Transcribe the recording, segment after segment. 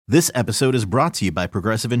This episode is brought to you by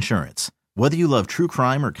Progressive Insurance. Whether you love true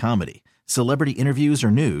crime or comedy, celebrity interviews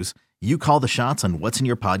or news, you call the shots on what's in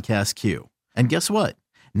your podcast queue. And guess what?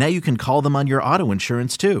 Now you can call them on your auto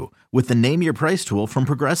insurance too with the Name Your Price tool from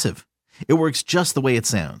Progressive. It works just the way it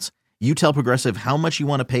sounds. You tell Progressive how much you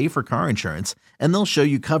want to pay for car insurance, and they'll show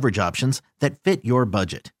you coverage options that fit your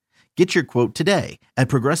budget. Get your quote today at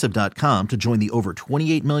Progressive.com to join the over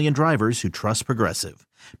 28 million drivers who trust Progressive.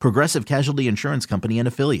 Progressive Casualty Insurance Company and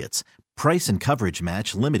Affiliates. Price and coverage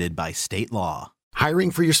match limited by state law. Hiring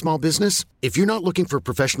for your small business? If you're not looking for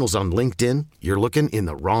professionals on LinkedIn, you're looking in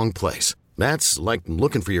the wrong place. That's like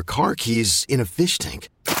looking for your car keys in a fish tank.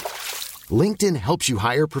 LinkedIn helps you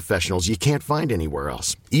hire professionals you can't find anywhere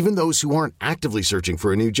else, even those who aren't actively searching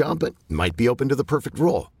for a new job but might be open to the perfect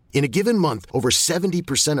role. In a given month, over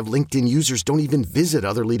 70% of LinkedIn users don't even visit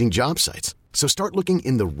other leading job sites. So start looking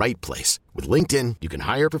in the right place. With LinkedIn, you can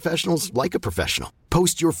hire professionals like a professional.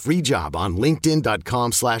 Post your free job on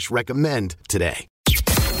linkedin.com/recommend today.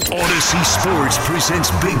 Odyssey Sports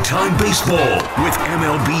presents Big Time Baseball with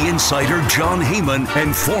MLB insider Jon Heyman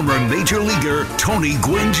and former Major Leaguer Tony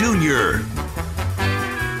Gwynn Jr.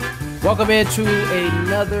 Welcome into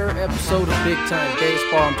another episode of Big Time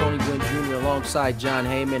Baseball. I'm Tony Gwynn Jr. alongside Jon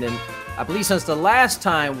Heyman. And I believe since the last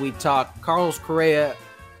time we talked, Carlos Correa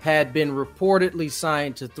had been reportedly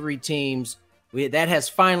signed to 3 teams. That has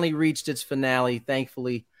finally reached its finale,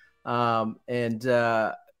 thankfully. First,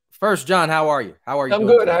 Jon, how are you? How are you? I'm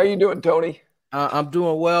good. How are you doing, Tony? I'm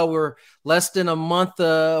doing well. We're less than a month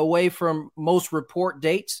away from most report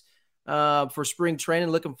dates for spring training.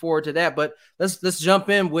 Looking forward to that. But let's jump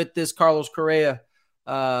in with this Carlos Correa.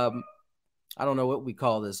 I don't know what we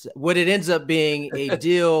call this. What it ends up being a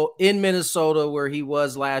deal in Minnesota where he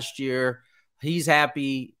was last year. He's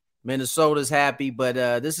happy. Minnesota's happy. But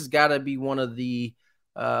this has got to be one of the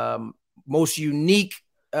most unique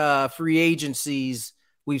free agencies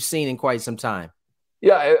we've seen in quite some time.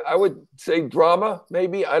 Yeah, I would say drama,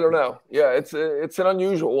 maybe. I don't know. Yeah, it's an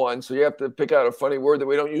unusual one. So you have to pick out a funny word that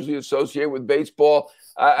we don't usually associate with baseball.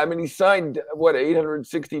 I mean, he signed,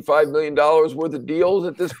 $865 million worth of deals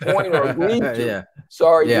at this point, or agreed to. Yeah.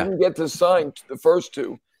 Sorry, didn't get to sign the first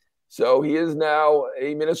 2. So he is now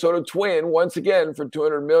a Minnesota Twin once again for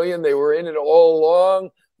 $200 million. They were in it all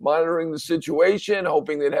along, monitoring the situation,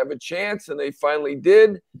 hoping they'd have a chance, and they finally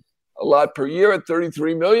did. A lot per year at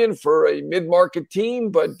 $33 million for a mid-market team,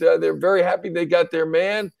 but they're very happy they got their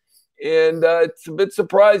man. And it's a bit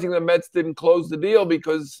surprising the Mets didn't close the deal,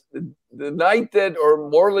 because the night that, or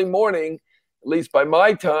early morning, at least by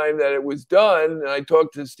my time, that it was done, and I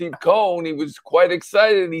talked to Steve Cohen, he was quite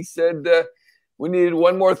excited. He said, we needed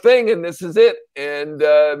one more thing, and this is it. And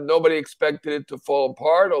nobody expected it to fall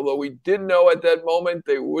apart, although we did know at that moment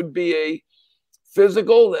there would be a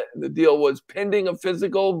physical. The deal was pending a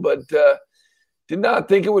physical, but did not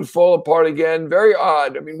think it would fall apart again. Very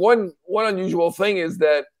odd. I mean, one unusual thing is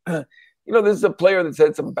that, this is a player that's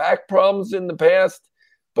had some back problems in the past,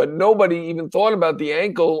 but nobody even thought about the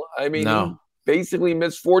ankle. I mean, He basically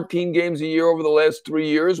missed 14 games a year over the last 3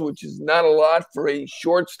 years, which is not a lot for a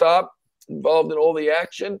shortstop involved in all the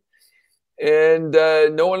action. And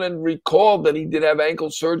no one had recalled that he did have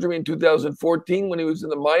ankle surgery in 2014 when he was in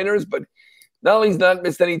the minors, but not only he's not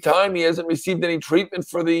missed any time, he hasn't received any treatment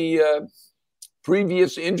for the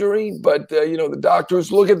previous injury. But, the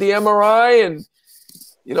doctors look at the MRI and,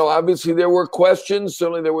 obviously there were questions.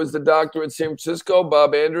 Certainly there was the doctor in San Francisco,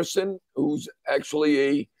 Bob Anderson, who's actually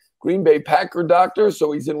a Green Bay Packer doctor.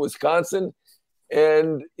 So he's in Wisconsin.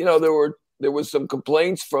 And, there was some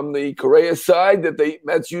complaints from the Correa side that the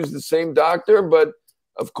Mets used the same doctor. But,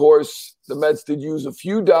 of course, the Mets did use a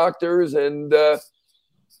few doctors, and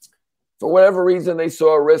for whatever reason, they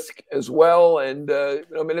saw a risk as well. And,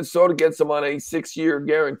 Minnesota gets them on a 6-year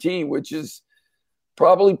guarantee, which is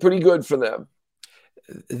probably pretty good for them.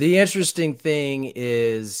 The interesting thing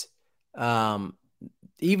is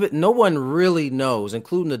even no one really knows,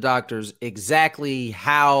 including the doctors, exactly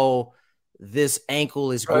how this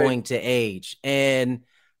ankle is going to age. And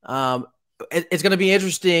it's going to be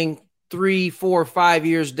interesting 3, 4, 5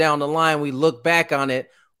 years down the line. We look back on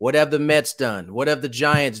it. What have the Mets done? What have the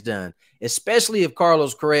Giants done? Especially if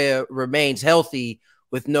Carlos Correa remains healthy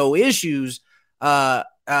with no issues,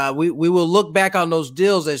 we will look back on those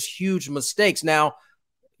deals as huge mistakes. Now,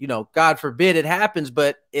 God forbid it happens,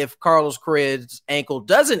 but if Carlos Correa's ankle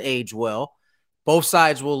doesn't age well, both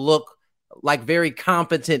sides will look like very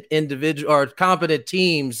competent individual or competent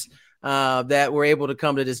teams that were able to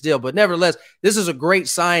come to this deal. But nevertheless, this is a great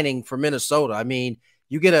signing for Minnesota. I mean,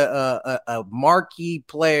 you get a marquee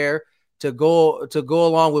player to go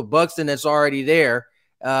along with Buxton that's already there.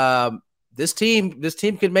 this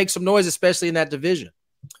team could make some noise, especially in that division.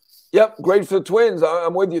 Yep, great for the Twins.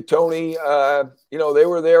 I'm with you, Tony. They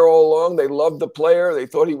were there all along. They loved the player. They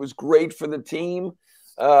thought he was great for the team.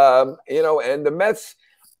 And the Mets,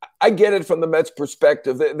 I get it from the Mets'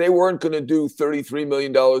 perspective. They weren't going to do $33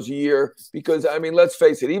 million a year because, I mean, let's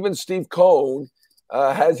face it, even Steve Cohen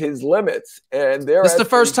has his limits. And it's the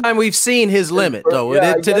first time we've seen his limit, though.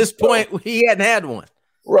 Yeah, to this point, he hadn't had one.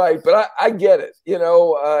 Right, but I get it.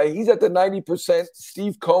 He's at the 90%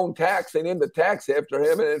 Steve Cohen tax. They named the tax after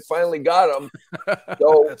him, and it finally got him.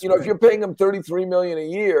 So, right. If you're paying him $33 million a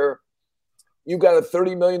year, you've got a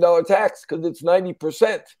 $30 million tax because it's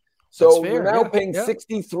 90%. So you're now paying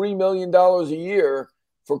 $63 million a year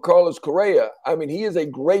for Carlos Correa. I mean, he is a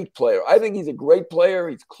great player. I think he's a great player.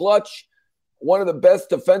 He's clutch, one of the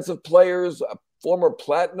best defensive players, a former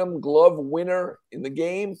Platinum Glove winner in the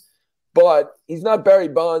game. But he's not Barry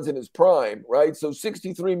Bonds in his prime, right? So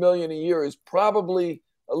 $63 million a year is probably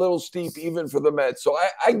a little steep even for the Mets. So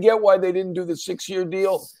I get why they didn't do the 6-year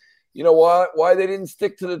deal. You know why they didn't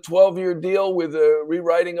stick to the 12-year deal with a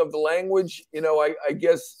rewriting of the language? I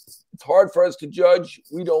guess it's hard for us to judge.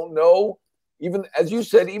 We don't know. Even, as you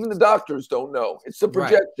said, even the doctors don't know. It's the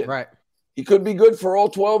projection. Right. He could be good for all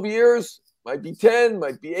 12 years. Might be 10,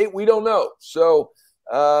 might be 8. We don't know. So,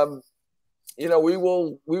 we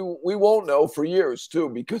won't know for years too,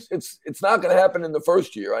 because it's not going to happen in the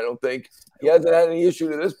first year. I don't think he hasn't had any issue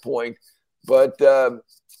to this point, but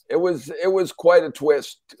it was quite a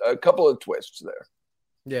twist, a couple of twists there.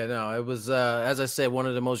 Yeah, no, it was as I said, one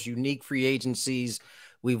of the most unique free agencies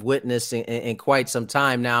we've witnessed in quite some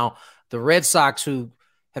time now. The Red Sox, who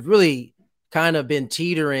have really kind of been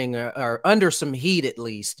teetering or under some heat at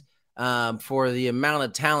least for the amount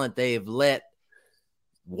of talent they've let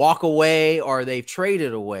walk away or they've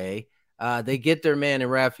traded away. They get their man in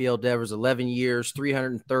Rafael Devers, 11 years,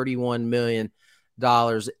 $331 million.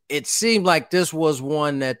 It seemed like this was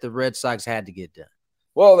one that the Red Sox had to get done.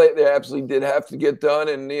 Well, they absolutely did have to get done.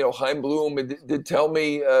 And, Chaim Bloom did tell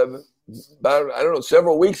me about,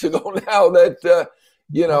 several weeks ago now that,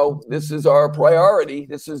 this is our priority.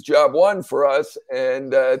 This is job one for us.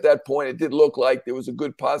 And at that point, it did look like there was a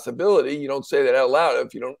good possibility. You don't say that out loud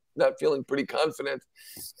if you're not feeling pretty confident.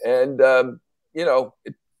 And,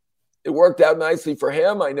 it worked out nicely for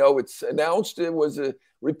him. I know it's announced. It was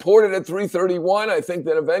reported at 331. I think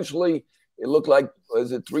that eventually it looked like,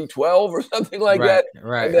 was it 312 or something like that?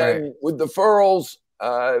 Right. And then with deferrals,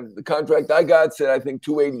 the contract I got said, I think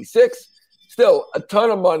 286. Still a ton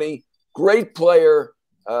of money. Great player.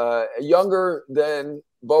 Younger than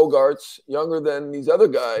Bogarts, younger than these other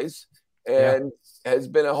guys, and has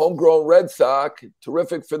been a homegrown Red Sox,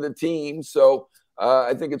 terrific for the team. So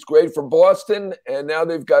I think it's great for Boston, and now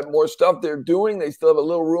they've got more stuff they're doing. They still have a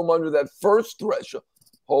little room under that first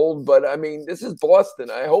threshold, but I mean, this is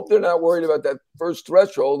Boston. I hope they're not worried about that first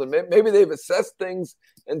threshold, and maybe they've assessed things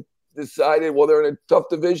and decided, well, they're in a tough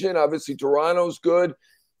division. Obviously, Toronto's good.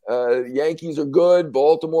 Yankees are good.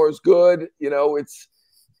 Baltimore is good.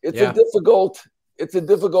 It's a difficult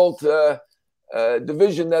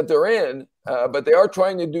division that they're in, but they are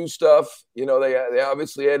trying to do stuff. They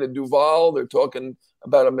obviously added Duvall. They're talking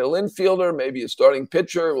about a middle infielder, maybe a starting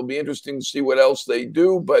pitcher. It will be interesting to see what else they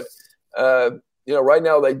do. But right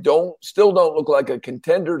now they still don't look like a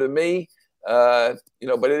contender to me. But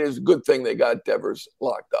it is a good thing they got Devers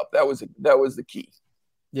locked up. That was the key.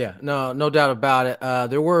 Yeah, no doubt about it.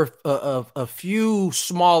 There were a few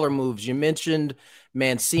smaller moves. You mentioned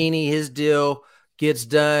Mancini, his deal gets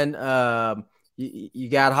done. You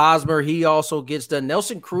got Hosmer, he also gets done.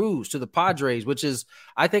 Nelson Cruz to the Padres, which is,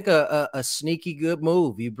 I think, a sneaky good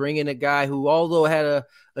move. You bring in a guy who, although had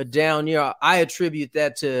a down year, I attribute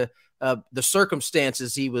that to the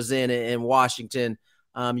circumstances he was in Washington.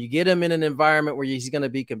 You get him in an environment where he's going to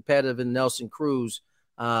be competitive in Nelson Cruz.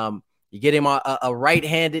 You get him a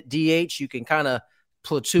right-handed DH. You can kind of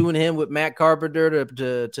platoon him with Matt Carpenter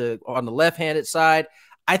to on the left-handed side.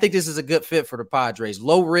 I think this is a good fit for the Padres.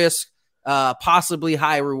 Low risk, possibly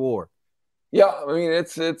high reward. Yeah, I mean,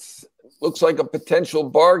 it's looks like a potential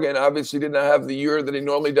bargain. Obviously, did not have the year that he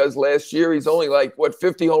normally does last year. He's only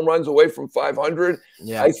 50 home runs away from 500.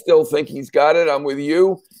 Yeah. I still think he's got it. I'm with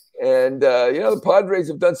you. And, the Padres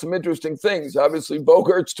have done some interesting things. Obviously,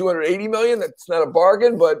 Bogart's $280 million. That's not a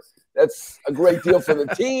bargain, but that's a great deal for the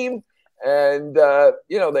team. And,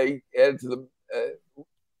 they added to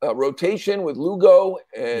the rotation with Lugo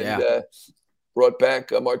and brought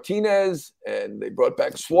back Martinez, and they brought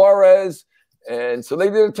back Suarez. And so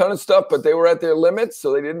they did a ton of stuff, but they were at their limits.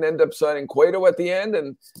 So they didn't end up signing Cueto at the end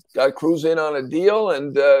and got Cruz in on a deal.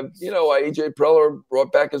 And, A.J. Preller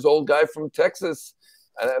brought back his old guy from Texas.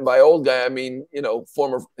 And by old guy, I mean,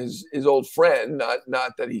 former his old friend,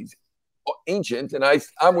 not that he's ancient. And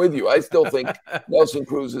I'm with you. I still think Nelson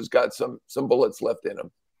Cruz has got some bullets left in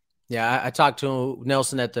him. Yeah, I talked to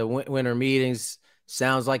Nelson at the winter meetings.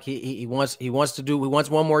 Sounds like he wants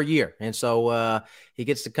one more year, and so he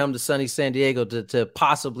gets to come to sunny San Diego to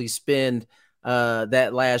possibly spend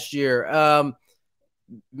that last year.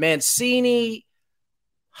 Mancini,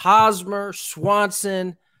 Hosmer,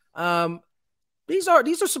 Swanson. These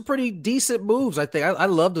are some pretty decent moves. I think I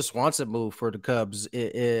love the Swanson move for the Cubs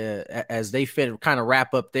as they kind of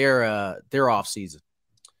wrap up their offseason.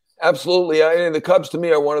 Absolutely. And the Cubs, to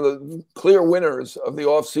me, are one of the clear winners of the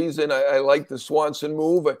offseason. I like the Swanson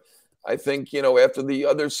move. I think, after the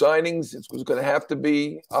other signings, it was going to have to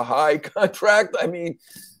be a high contract. I mean,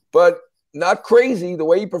 but not crazy. The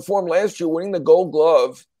way he performed last year, winning the Gold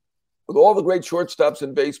Glove with all the great shortstops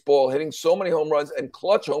in baseball, hitting so many home runs and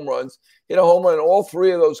clutch home runs, hit a home run in all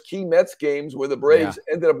three of those key Mets games where the Braves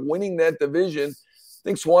ended up winning that division. I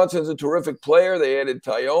think Swanson's a terrific player. They added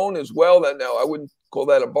Tyone as well. That now I wouldn't call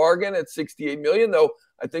that a bargain at $68 million, though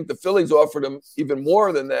I think the Phillies offered him even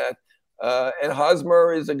more than that. And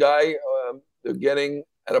Hosmer is a guy they're getting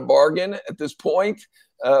at a bargain at this point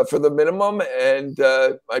for the minimum, and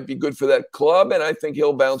might be good for that club. And I think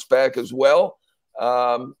he'll bounce back as well.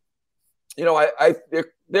 They're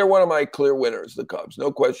one of my clear winners, the Cubs,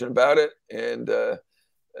 no question about it. And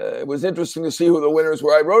it was interesting to see who the winners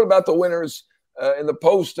were. I wrote about the winners in the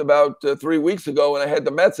Post about 3 weeks ago, and I had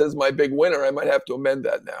the Mets as my big winner. I might have to amend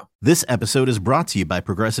that now. This episode is brought to you by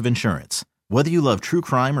Progressive Insurance. Whether you love true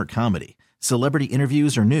crime or comedy, celebrity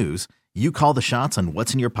interviews or news, you call the shots on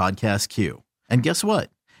what's in your podcast queue. And guess what?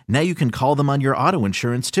 Now you can call them on your auto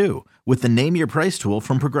insurance too with the Name Your Price tool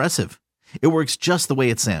from Progressive. It works just the way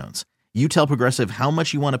it sounds. You tell Progressive how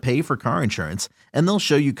much you want to pay for car insurance, and they'll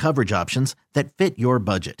show you coverage options that fit your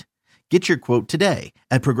budget. Get your quote today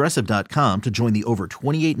at Progressive.com to join the over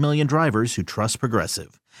 28 million drivers who trust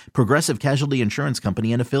Progressive. Progressive Casualty Insurance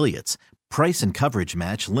Company and Affiliates. Price and coverage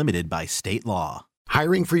match limited by state law.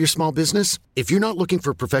 Hiring for your small business? If you're not looking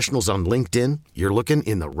for professionals on LinkedIn, you're looking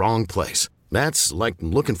in the wrong place. That's like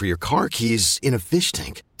looking for your car keys in a fish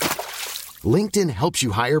tank. LinkedIn helps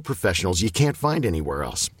you hire professionals you can't find anywhere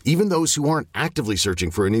else, even those who aren't actively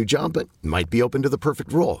searching for a new job but might be open to the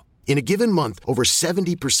perfect role. In a given month, over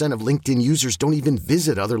 70% of LinkedIn users don't even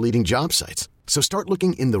visit other leading job sites. So start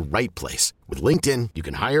looking in the right place. With LinkedIn, you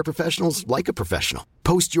can hire professionals like a professional.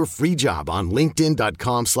 Post your free job on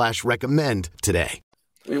linkedin.com/recommend today.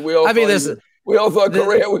 We all thought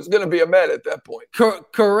Correa was going to be a Met at that point.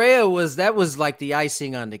 Correa was like the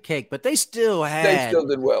icing on the cake, but they still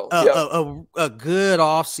did well. A good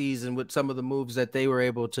offseason with some of the moves that they were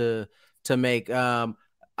able to make.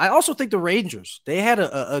 I also think the Rangers, they had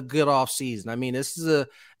a good offseason. I mean,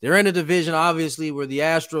 they're in a division, obviously, where the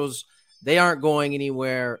Astros, they aren't going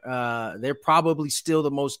anywhere. They're probably still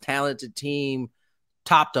the most talented team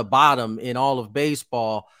top to bottom in all of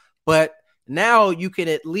baseball. But now you can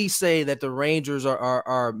at least say that the Rangers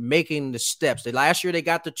are making the steps. Last year, they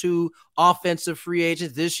got the 2 offensive free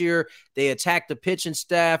agents. This year, they attacked the pitching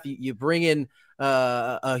staff. You bring in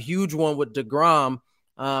a huge one with DeGrom.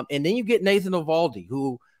 And then you get Nathan Eovaldi,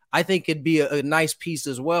 who I think could be a nice piece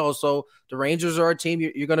as well. So the Rangers are a team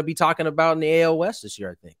you're going to be talking about in the AL West this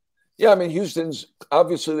year, I think. Yeah, I mean, Houston's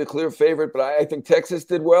obviously the clear favorite, but I think Texas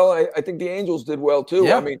did well. I think the Angels did well, too.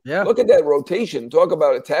 Yeah, I mean, look at that rotation. Talk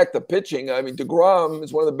about attack the pitching. I mean, DeGrom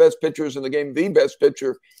is one of the best pitchers in the game, the best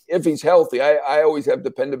pitcher, if he's healthy. I always have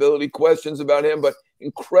dependability questions about him, but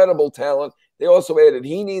incredible talent. They also added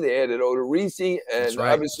Heaney. They added Odorizzi, and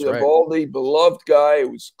obviously Eovaldi, beloved guy who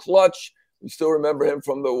was clutch. We still remember him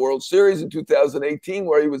from the World Series in 2018,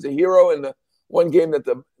 where he was a hero in the one game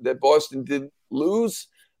that Boston didn't lose.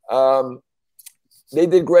 They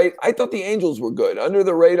did great. I thought the Angels were good. Under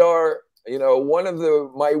the radar, one of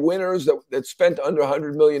my winners that spent under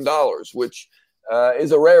 $100 million, which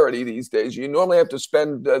is a rarity these days. You normally have to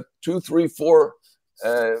spend 2, 3, 4,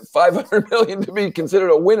 $500 million to be considered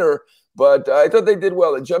a winner. But I thought they did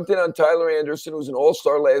well. They jumped in on Tyler Anderson, who was an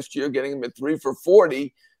all-star last year, getting him at 3 for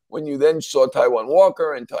 $40. When you then saw Taijuan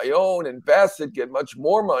Walker and Tyone and Bassett get much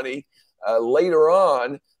more money later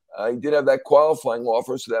on, he did have that qualifying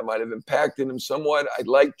offer, so that might have impacted him somewhat. I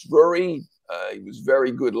liked Drury. He was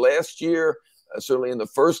very good last year, certainly in the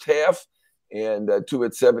first half, and 2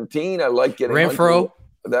 at 17. I like getting Renfroe.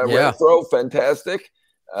 Renfroe, fantastic.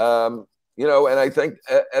 And I think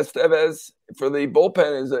Estevez for the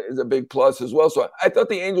bullpen is a big plus as well. So I thought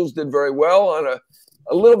the Angels did very well on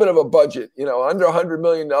a little bit of a budget. Under $100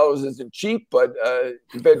 million isn't cheap, but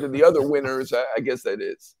compared to the other winners, I guess that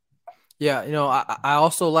is. Yeah, I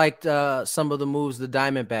also liked some of the moves the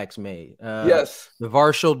Diamondbacks made. Yes. The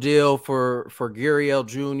Varsho deal for Gurriel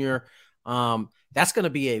Jr. That's going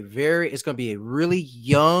to be it's going to be a really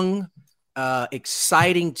young,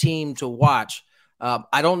 exciting team to watch.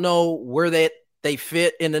 I don't know where they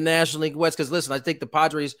fit in the National League West because, listen, I think the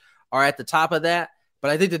Padres are at the top of that,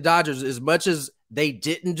 but I think the Dodgers, as much as they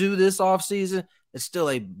didn't do this offseason, it's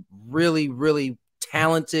still a really, really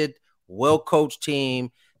talented, well-coached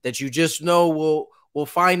team that you just know will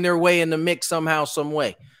find their way in the mix somehow, some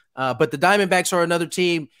way. But the Diamondbacks are another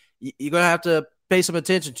team you're going to have to pay some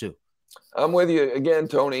attention to. I'm with you again,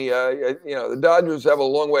 Tony. The Dodgers have a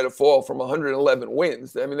long way to fall from 111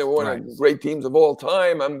 wins. I mean, they're one of the great teams of all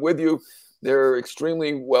time. I'm with you. They're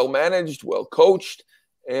extremely well managed, well coached,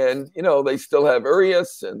 and they still have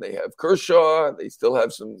Urias and they have Kershaw. They still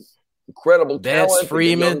have some incredible talent.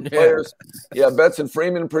 Freeman, players. Yeah, Betts and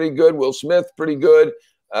Freeman pretty good. Will Smith pretty good.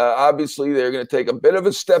 Obviously, they're going to take a bit of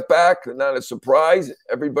a step back. Not a surprise.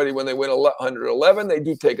 Everybody, when they win 111, they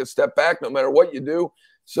do take a step back no matter what you do.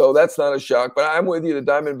 So that's not a shock. But I'm with you. The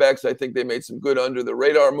Diamondbacks, I think they made some good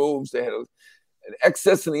under-the-radar moves. They had an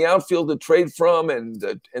excess in the outfield to trade from and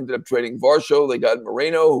ended up trading Varsho. They got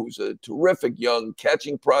Moreno, who's a terrific young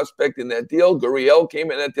catching prospect in that deal. Gurriel came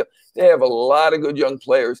in that deal. They have a lot of good young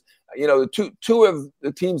players. The two of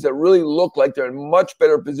the teams that really look like they're in much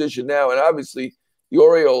better position now, and obviously the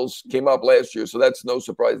Orioles came up last year, so that's no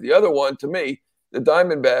surprise. The other one, to me, the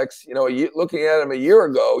Diamondbacks, looking at them a year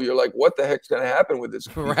ago, you're like, what the heck's going to happen with these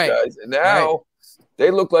guys? And now they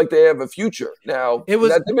look like they have a future. Now, in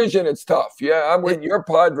that division, it's tough. Yeah, I'm with your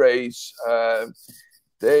Padres.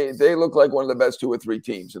 They look like one of the best 2 or 3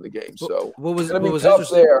 teams in the game. So what it's going to be tough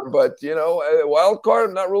there. But, a wild card,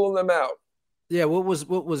 I'm not ruling them out. Yeah, what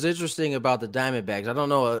was interesting about the Diamondbacks, I don't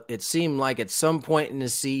know, it seemed like at some point in the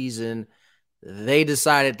season – they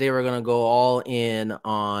decided they were going to go all in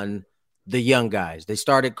on the young guys. They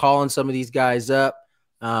started calling some of these guys up,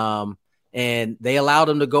 and they allowed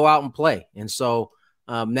them to go out and play. And so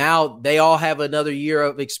now they all have another year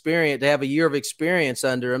of experience. They have a year of experience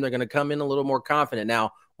under them. They're going to come in a little more confident.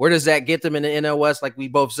 Now, where does that get them in the NL West? Like we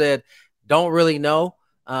both said, don't really know,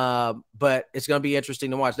 but it's going to be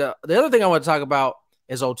interesting to watch. The other thing I want to talk about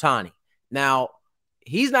is Ohtani. Now,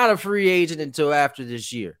 he's not a free agent until after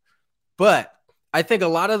this year. But I think a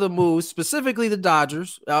lot of the moves, specifically the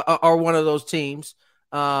Dodgers, are one of those teams.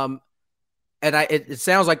 And it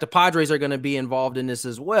sounds like the Padres are going to be involved in this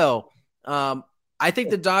as well. I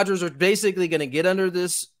think the Dodgers are basically going to get under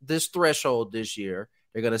this threshold this year.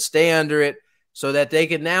 They're going to stay under it so that they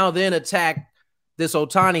can now then attack this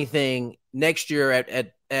Ohtani thing next year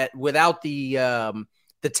at without the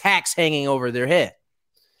tax hanging over their head.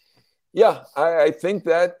 Yeah, I think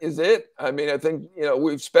that is it. I mean, I think,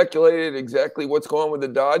 we've speculated exactly what's going on with the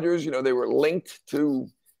Dodgers. They were linked to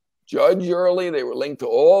Judge early. They were linked to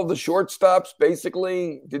all the shortstops,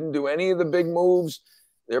 basically. Didn't do any of the big moves.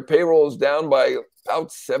 Their payroll is down by about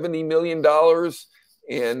 $70 million.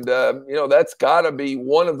 And, that's got to be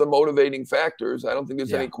one of the motivating factors. I don't think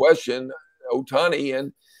there's any question. Ohtani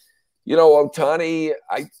and, Ohtani,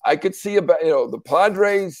 I could see about, the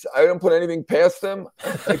Padres, I don't put anything past them.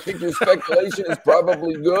 I think your speculation is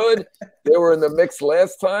probably good. They were in the mix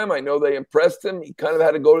last time. I know they impressed him. He kind of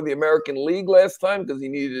had to go to the American League last time because he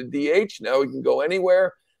needed a DH. Now he can go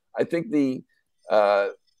anywhere. I think the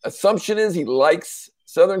assumption is he likes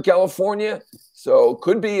Southern California. So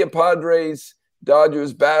could be a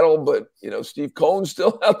Padres-Dodgers battle, but, Steve Cohen's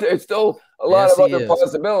still out there. Still a lot of other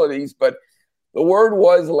possibilities, but the word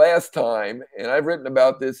was last time, and I've written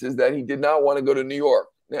about this, is that he did not want to go to New York.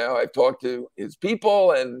 Now, I've talked to his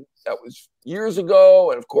people, and that was years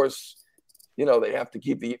ago. And, of course, they have to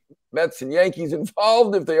keep the Mets and Yankees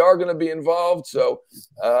involved if they are going to be involved. So,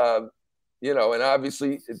 and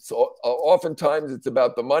obviously it's oftentimes it's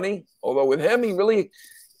about the money. Although with him, it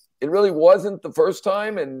really wasn't the first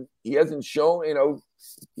time, and he hasn't shown,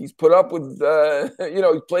 he's put up with,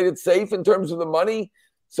 he played it safe in terms of the money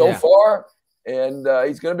so far. And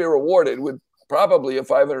he's going to be rewarded with probably a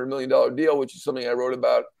 $500 million deal, which is something I wrote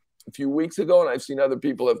about a few weeks ago. And I've seen other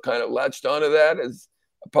people have kind of latched onto that as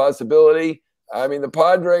a possibility. I mean, the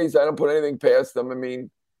Padres, I don't put anything past them. I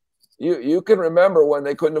mean, you can remember when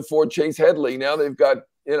they couldn't afford Chase Headley. Now they've got,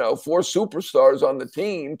 4 superstars on the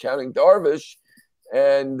team, counting Darvish.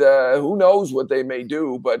 And who knows what they may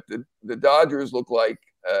do. But the Dodgers look like,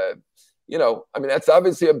 that's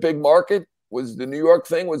obviously a big market. Was the New York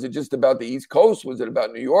thing, was it just about the East Coast? Was it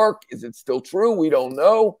about New York? Is it still true? We don't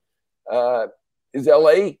know. Is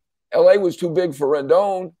LA? LA was too big for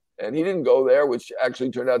Rendon, and he didn't go there, which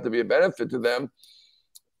actually turned out to be a benefit to them.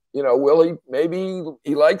 maybe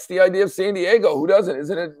he likes the idea of San Diego. Who doesn't?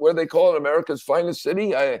 Isn't it where they call it America's finest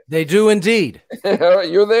city? They do indeed.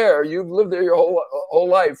 You're there. You've lived there your whole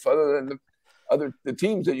life, other than the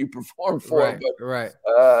teams that you perform for. Right, but,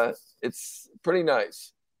 right. It's pretty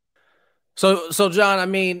nice. So John, I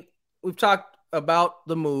mean, we've talked about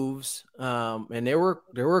the moves, and there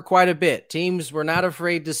were quite a bit. Teams were not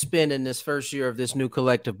afraid to spend in this first year of this new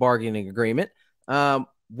collective bargaining agreement.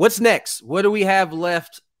 What's next? What do we have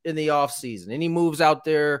left in the offseason? Any moves out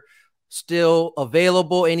there still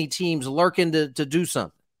available? Any teams lurking to do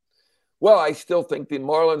something? Well, I still think the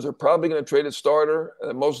Marlins are probably going to trade a starter.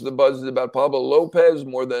 Most of the buzz is about Pablo Lopez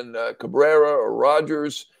more than Cabrera or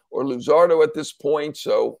Rogers or Luzardo at this point.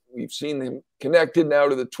 So we've seen them connected now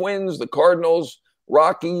to the Twins, the Cardinals,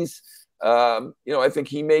 Rockies. I think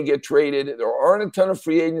he may get traded. There aren't a ton of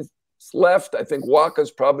free agents left. I think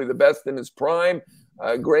Waka's probably the best in his prime.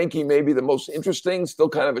 Greinke may be the most interesting, still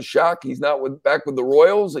kind of a shock. He's not back with the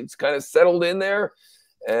Royals. He's kind of settled in there,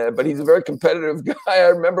 but he's a very competitive guy. I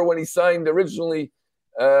remember when he signed originally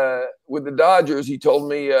with the Dodgers, he told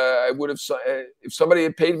me I would have if somebody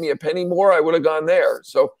had paid me a penny more, I would have gone there.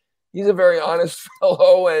 So he's a very honest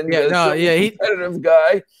fellow and he's a competitive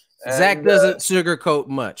guy. Zach doesn't sugarcoat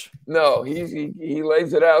much. No, he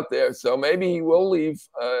lays it out there. So maybe he will leave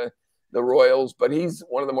the Royals, but he's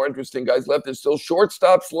one of the more interesting guys left. There's still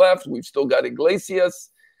shortstops left. We've still got Iglesias.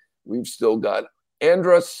 We've still got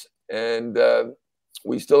Andrus, and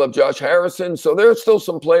we still have Josh Harrison. So there's still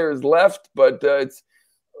some players left, but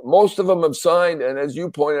most of them have signed. And as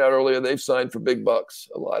you pointed out earlier, they've signed for big bucks,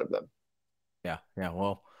 a lot of them. Yeah.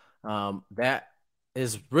 Well, that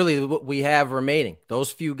is really what we have remaining.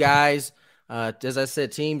 Those few guys, as I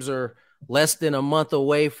said, teams are less than a month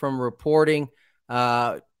away from reporting.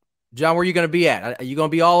 John, where are you going to be at? Are you going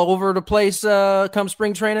to be all over the place come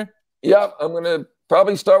spring training? Yeah, I'm going to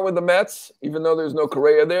probably start with the Mets, even though there's no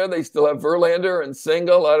Correa there. They still have Verlander and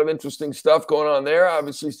Senga. A lot of interesting stuff going on there.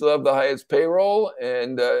 Obviously, still have the highest payroll,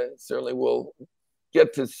 and certainly will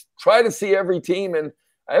get to try to see every team. And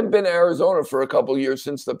I haven't been to Arizona for a couple of years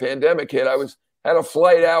since the pandemic hit. I had a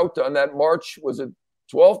flight out on that March, was it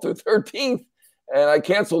 12th or 13th? And I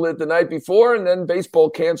canceled it the night before, and then baseball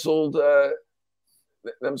canceled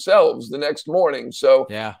themselves the next morning. So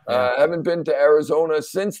I haven't been to Arizona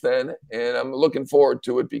since then, and I'm looking forward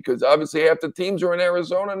to it because obviously half the teams are in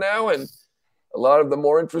Arizona now, and a lot of the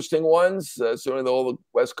more interesting ones, certainly all the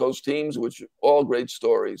West Coast teams, which are all great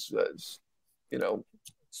stories.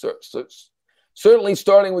 Certainly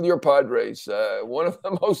starting with your Padres, one of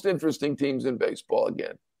the most interesting teams in baseball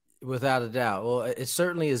again. Without a doubt. Well, it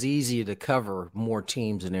certainly is easier to cover more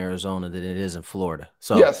teams in Arizona than it is in Florida.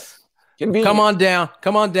 So yes. Convenient.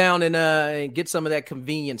 Come on down and get some of that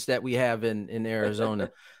convenience that we have in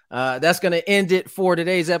Arizona. That's going to end it for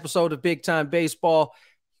today's episode of Big Time Baseball.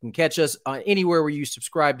 You can catch us anywhere where you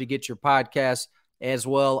subscribe to get your podcast, as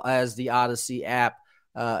well as the Odyssey app.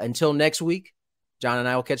 Until next week, John and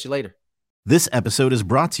I will catch you later. This episode is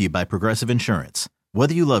brought to you by Progressive Insurance.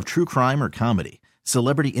 Whether you love true crime or comedy,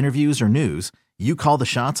 celebrity interviews or news, you call the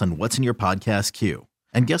shots on what's in your podcast queue.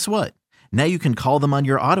 And guess what? Now you can call them on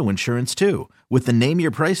your auto insurance too with the Name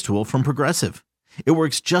Your Price tool from Progressive. It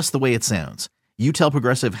works just the way it sounds. You tell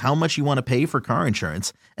Progressive how much you want to pay for car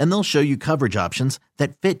insurance, and they'll show you coverage options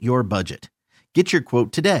that fit your budget. Get your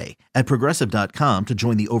quote today at Progressive.com to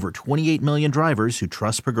join the over 28 million drivers who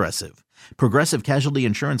trust Progressive. Progressive Casualty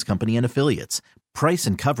Insurance Company and Affiliates. Price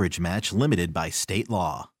and coverage match limited by state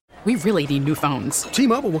law. We really need new phones.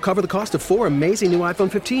 T-Mobile will cover the cost of 4 amazing new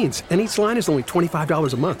iPhone 15s, and each line is only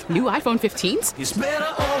 $25 a month. New iPhone 15s? It's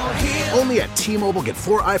better over here. Only at T-Mobile, get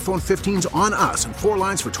 4 iPhone 15s on us and 4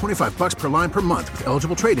 lines for $25 per line per month with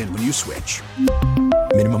eligible trade-in when you switch.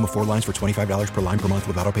 Minimum of 4 lines for $25 per line per month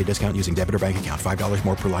with autopay discount using debit or bank account. $5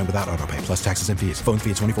 more per line without autopay, plus taxes and fees. Phone fee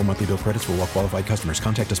at 24 monthly bill credits for well-qualified customers.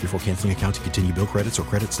 Contact us before canceling account to continue bill credits or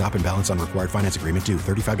credit stop and balance on required finance agreement due.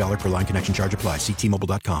 $35 per line connection charge applies. See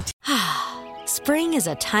T-Mobile.com. Spring is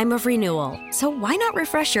a time of renewal, so why not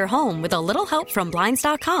refresh your home with a little help from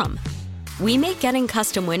Blinds.com? We make getting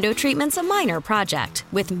custom window treatments a minor project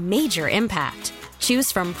with major impact.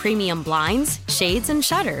 Choose from premium blinds, shades, and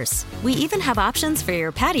shutters. We even have options for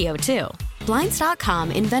your patio, too.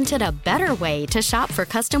 Blinds.com invented a better way to shop for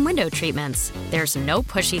custom window treatments. There's no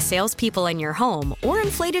pushy salespeople in your home or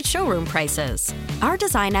inflated showroom prices. Our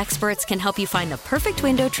design experts can help you find the perfect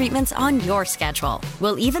window treatments on your schedule.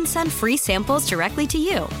 We'll even send free samples directly to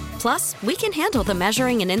you. Plus, we can handle the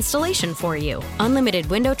measuring and installation for you. Unlimited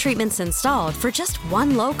window treatments installed for just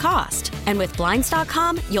one low cost. And with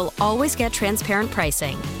Blinds.com, you'll always get transparent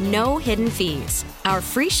pricing. No hidden fees. Our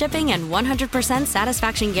free shipping and 100%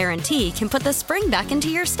 satisfaction guarantee can put the spring back into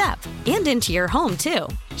your step and into your home, too.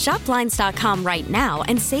 Shop Blinds.com right now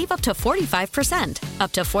and save up to 45%.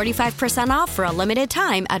 Up to 45% off for a limited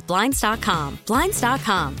time at Blinds.com.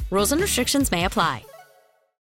 Blinds.com. Rules and restrictions may apply.